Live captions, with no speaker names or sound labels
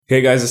Hey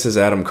guys, this is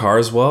Adam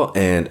Carswell,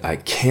 and I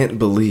can't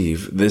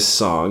believe this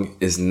song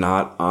is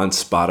not on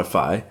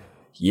Spotify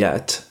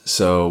yet.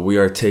 So we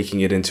are taking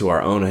it into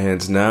our own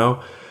hands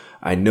now.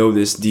 I know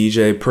this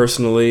DJ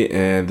personally,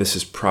 and this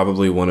is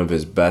probably one of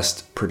his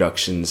best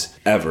productions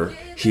ever.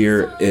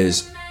 Here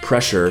is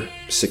Pressure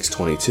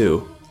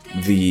 622,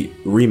 the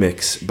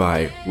remix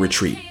by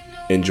Retreat.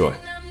 Enjoy.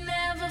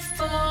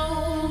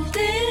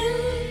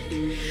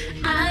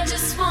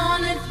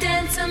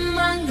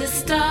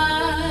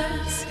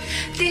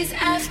 These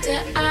after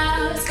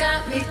hours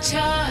got me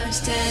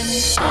charged and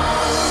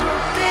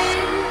open,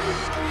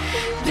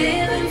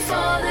 living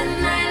for the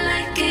night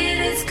like it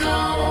is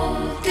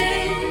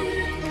golden.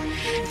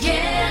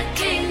 Yeah, I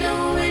came to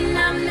win,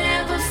 I'm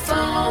never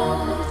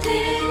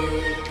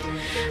folding.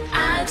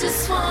 I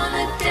just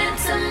wanna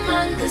dance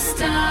among the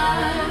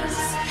stars.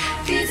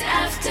 These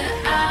after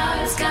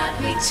hours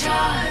got me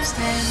charged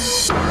and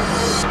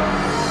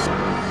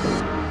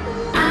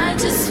I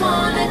just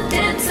wanna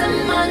dance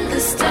among the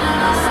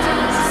stars.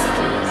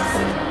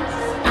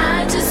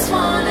 I just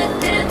wanna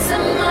dance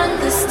among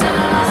the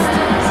stars.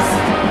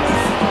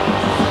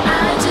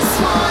 I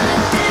just wanna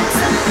dance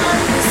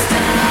among the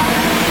stars.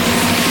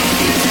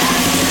 These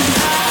after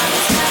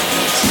hours got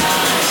me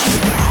charged.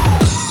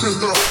 Turn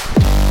up.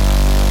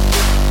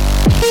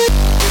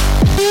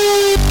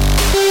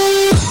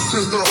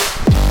 Turn up.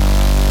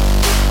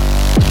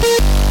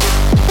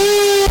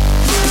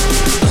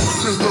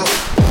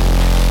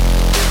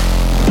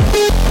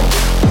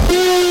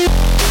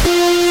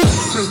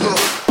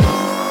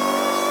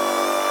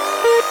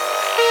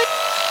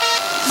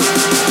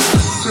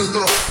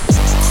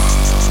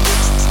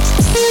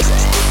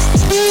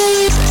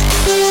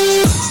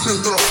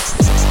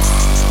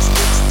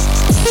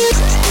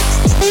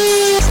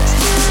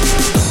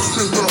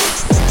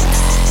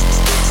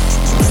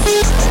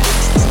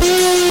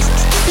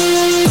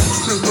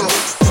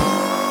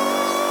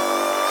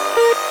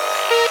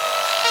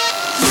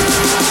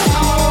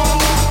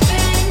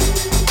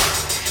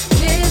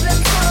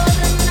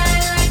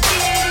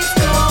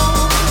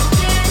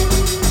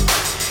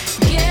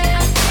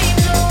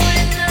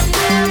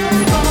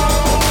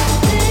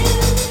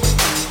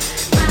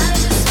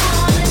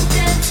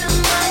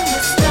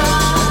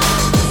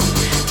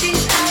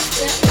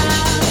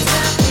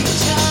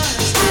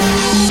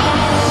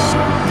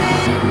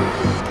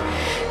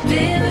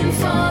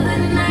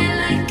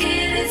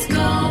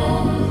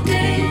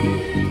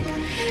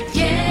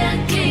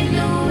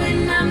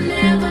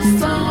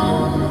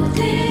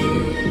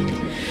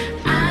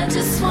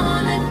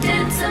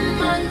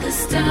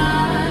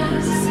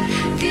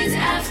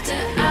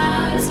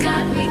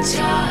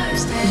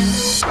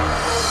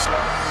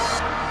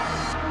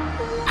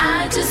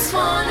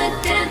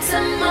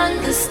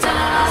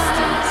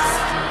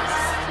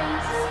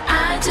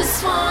 I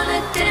just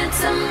wanna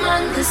dance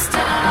among the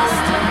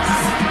stars.